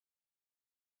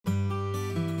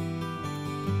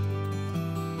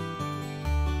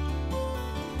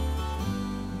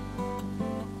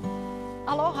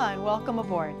Aloha and welcome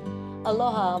aboard.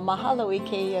 Aloha, mahalo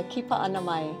kēia, kipa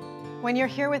anamai. When you're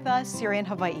here with us, you're in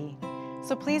Hawaii.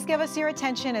 So please give us your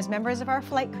attention as members of our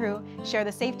flight crew share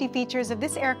the safety features of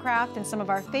this aircraft and some of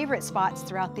our favorite spots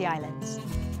throughout the islands.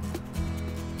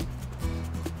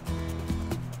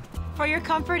 For your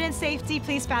comfort and safety,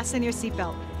 please fasten your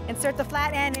seatbelt. Insert the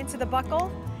flat end into the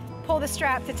buckle, pull the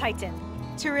strap to tighten.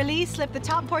 To release, slip the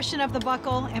top portion of the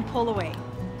buckle and pull away.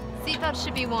 Seatbelts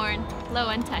should be worn low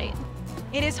and tight.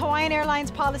 It is Hawaiian Airlines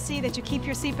policy that you keep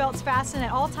your seatbelts fastened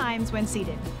at all times when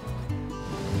seated.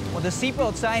 When the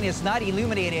seatbelt sign is not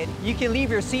illuminated, you can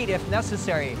leave your seat if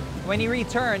necessary. When you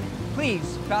return,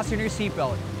 please fasten your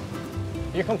seatbelt.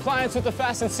 Your compliance with the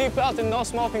fasten seatbelt and no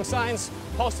smoking signs,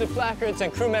 posted placards,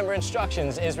 and crew member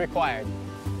instructions is required.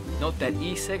 Note that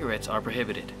e-cigarettes are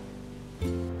prohibited.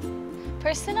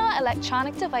 Personal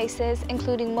electronic devices,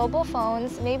 including mobile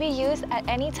phones, may be used at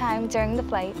any time during the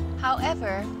flight.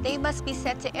 However, they must be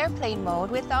set to airplane mode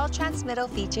with all transmittal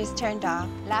features turned off.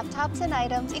 Laptops and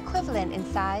items equivalent in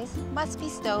size must be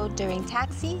stowed during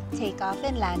taxi, takeoff,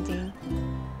 and landing.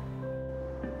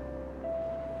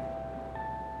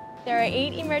 There are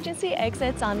 8 emergency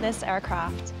exits on this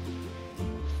aircraft.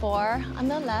 4 on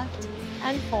the left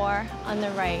and 4 on the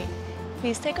right.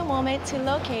 Please take a moment to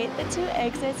locate the 2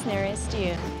 exits nearest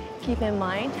you. Keep in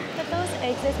mind that those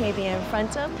exits may be in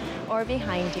front of or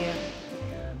behind you.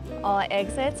 All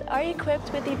exits are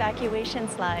equipped with evacuation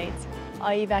slides.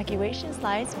 All evacuation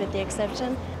slides, with the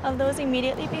exception of those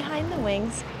immediately behind the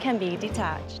wings, can be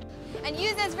detached. And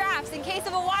use as rafts in case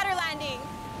of a water landing.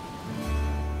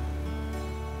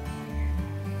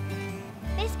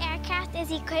 This aircraft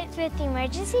is equipped with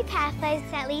emergency pathways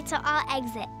that lead to all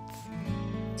exits.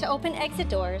 To open exit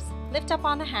doors, lift up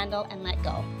on the handle and let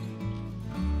go.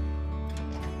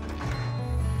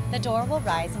 The door will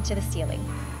rise into the ceiling.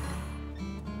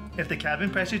 If the cabin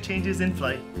pressure changes in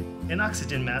flight, an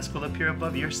oxygen mask will appear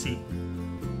above your seat.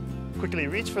 Quickly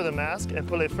reach for the mask and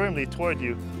pull it firmly toward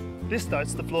you. This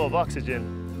starts the flow of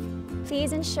oxygen.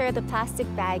 Please ensure the plastic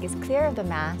bag is clear of the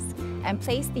mask and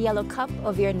place the yellow cup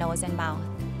over your nose and mouth.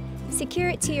 Secure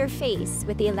it to your face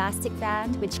with the elastic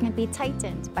band, which can be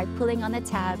tightened by pulling on the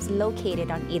tabs located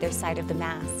on either side of the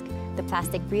mask. The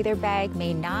plastic breather bag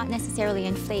may not necessarily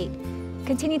inflate.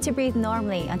 Continue to breathe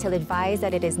normally until advised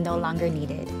that it is no longer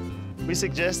needed. We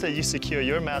suggest that you secure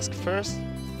your mask first,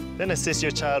 then assist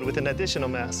your child with an additional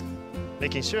mask,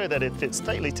 making sure that it fits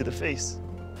tightly to the face.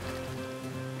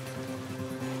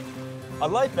 A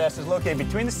life vest is located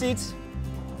between the seats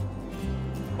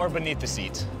or beneath the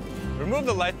seats. Remove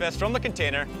the life vest from the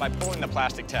container by pulling the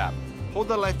plastic tab. Hold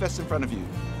the life vest in front of you.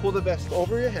 Pull the vest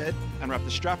over your head and wrap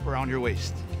the strap around your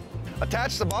waist.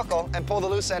 Attach the buckle and pull the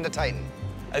loose end to tighten.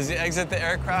 As you exit the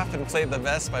aircraft, inflate the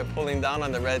vest by pulling down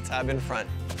on the red tab in front.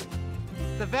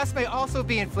 The vest may also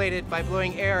be inflated by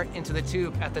blowing air into the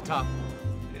tube at the top.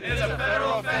 It is a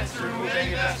federal offense to remove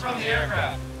any vest from the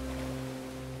aircraft.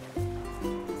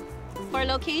 For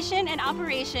location and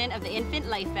operation of the infant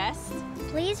life vest,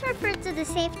 please refer to the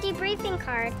safety briefing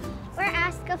card or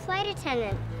ask a flight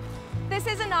attendant. This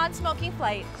is a non-smoking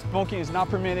flight. Smoking is not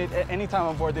permitted at any time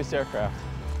on board this aircraft.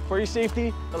 For your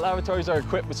safety, the lavatories are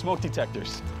equipped with smoke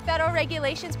detectors. Federal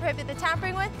regulations prohibit the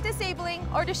tampering with, disabling,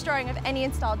 or destroying of any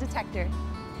installed detector.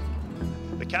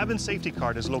 The cabin safety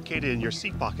card is located in your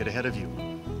seat pocket ahead of you.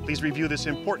 Please review this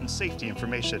important safety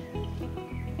information.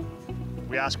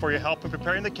 We ask for your help in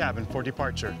preparing the cabin for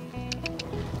departure.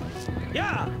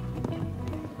 Yeah!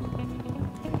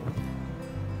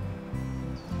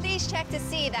 Please check to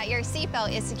see that your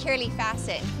seatbelt is securely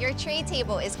fastened, your tray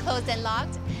table is closed and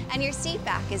locked, and your seat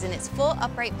back is in its full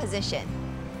upright position.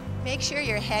 Make sure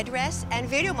your headrests and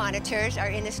video monitors are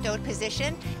in a stowed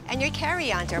position and your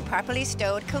carry-ons are properly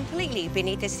stowed completely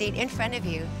beneath the seat in front of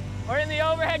you. Or in the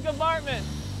overhead compartment.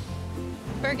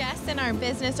 For guests in our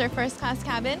business or first class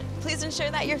cabin, please ensure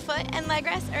that your foot and leg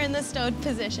rests are in the stowed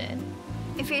position.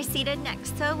 If you're seated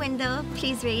next to a window,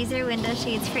 please raise your window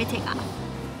shades for takeoff.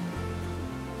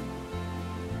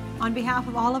 On behalf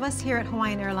of all of us here at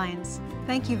Hawaiian Airlines,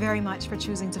 thank you very much for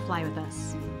choosing to fly with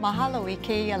us. Mahalo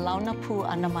kēia launa pu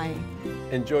anamai.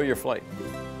 Enjoy your flight.